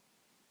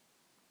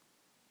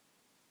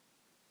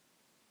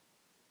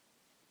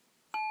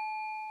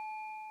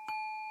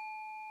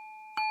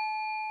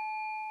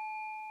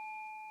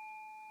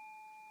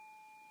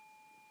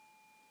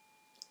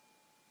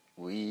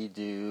We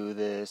do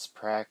this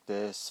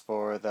practice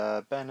for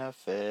the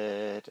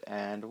benefit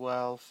and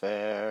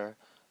welfare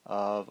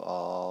of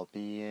all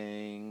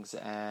beings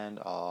and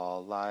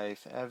all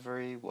life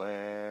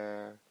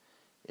everywhere,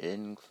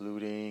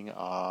 including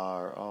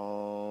our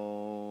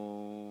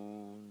own.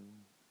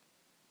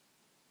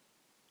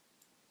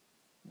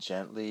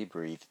 Gently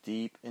breathe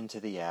deep into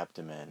the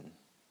abdomen.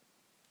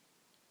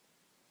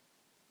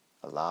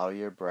 Allow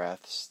your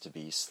breaths to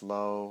be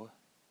slow,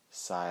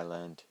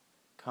 silent,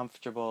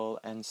 comfortable,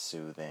 and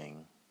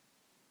soothing.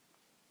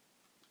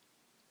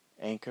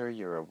 Anchor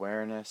your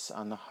awareness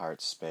on the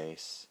heart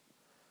space,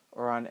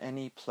 or on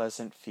any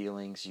pleasant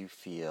feelings you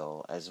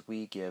feel as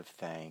we give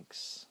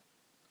thanks.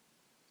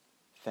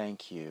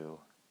 Thank you.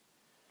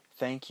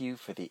 Thank you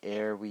for the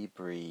air we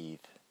breathe.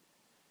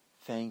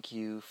 Thank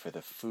you for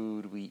the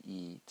food we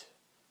eat.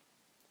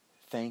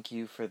 Thank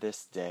you for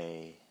this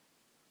day.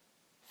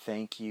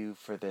 Thank you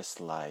for this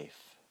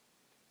life.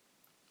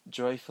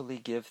 Joyfully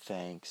give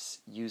thanks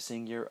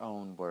using your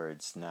own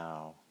words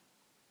now.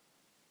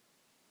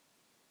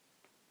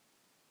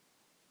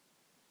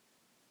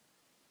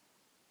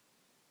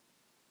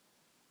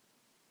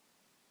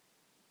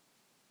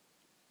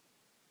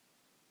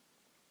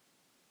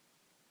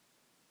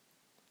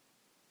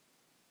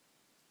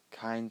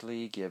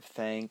 Kindly give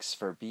thanks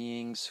for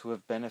beings who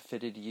have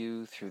benefited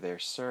you through their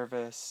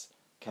service,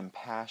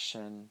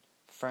 compassion,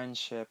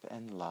 friendship,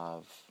 and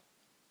love.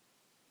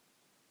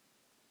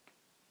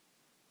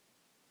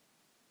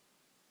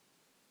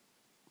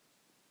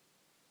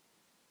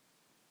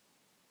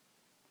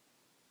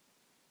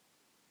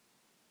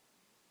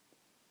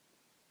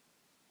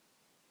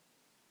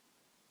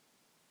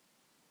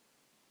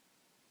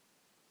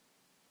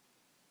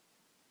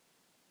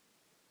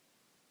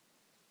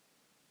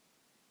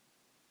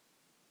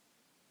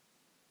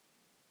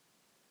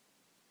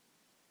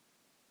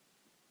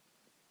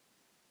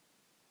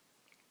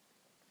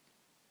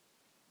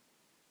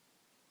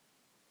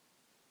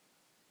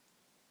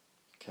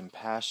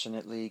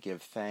 Compassionately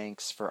give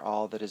thanks for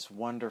all that is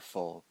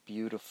wonderful,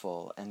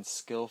 beautiful, and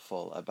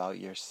skillful about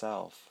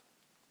yourself.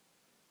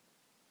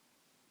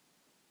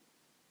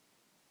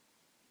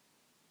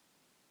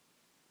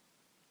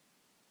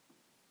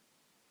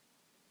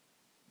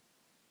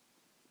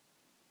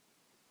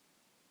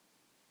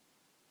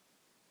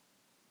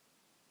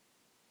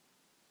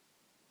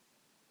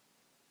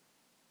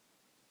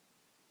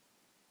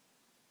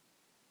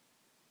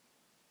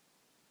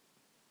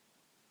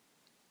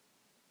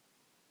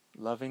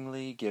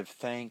 Lovingly give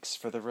thanks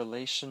for the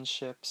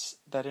relationships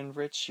that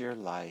enrich your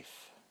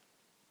life.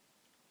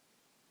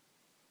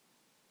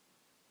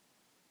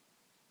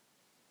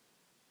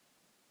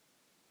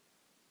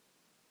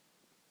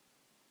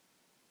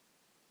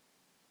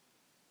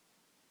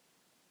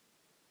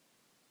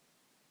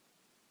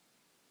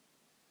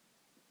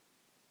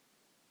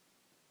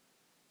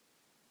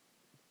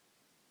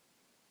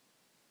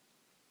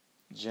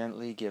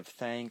 Gently give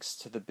thanks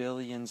to the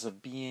billions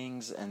of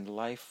beings and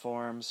life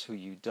forms who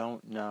you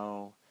don't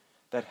know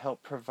that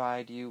help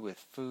provide you with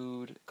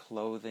food,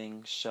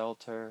 clothing,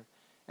 shelter,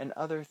 and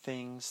other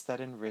things that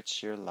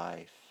enrich your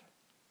life.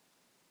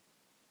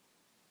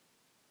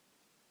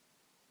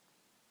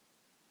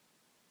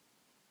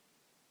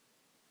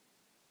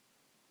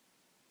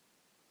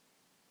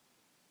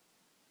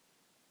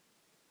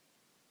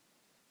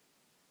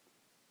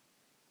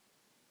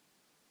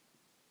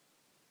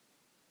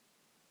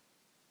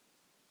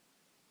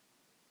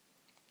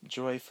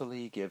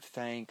 Joyfully give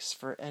thanks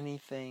for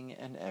anything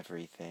and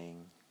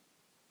everything.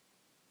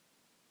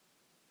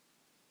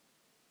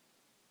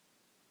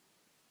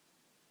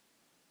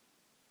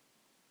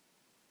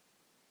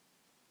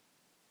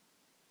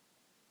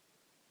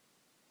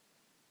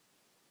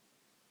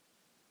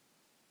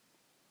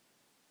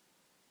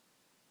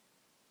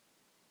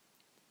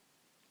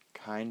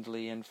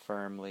 Kindly and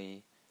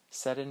firmly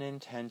set an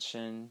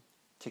intention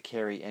to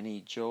carry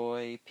any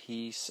joy,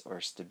 peace,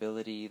 or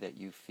stability that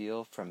you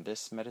feel from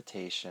this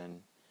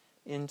meditation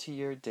into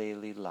your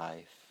daily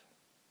life.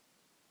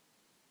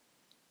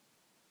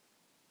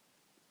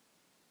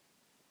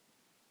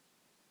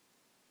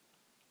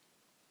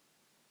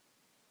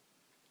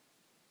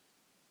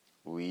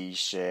 We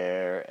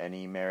share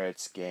any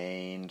merits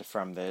gained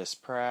from this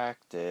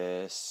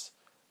practice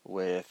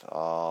with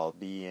all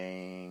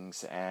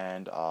beings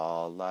and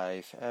all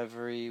life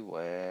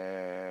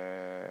everywhere.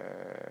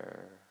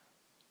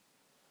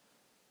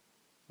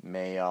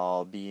 May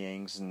all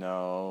beings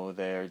know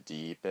their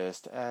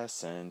deepest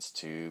essence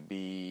to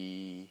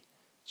be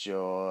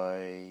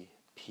joy,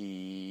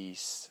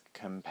 peace,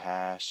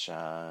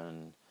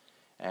 compassion,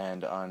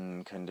 and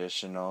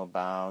unconditional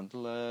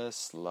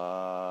boundless love.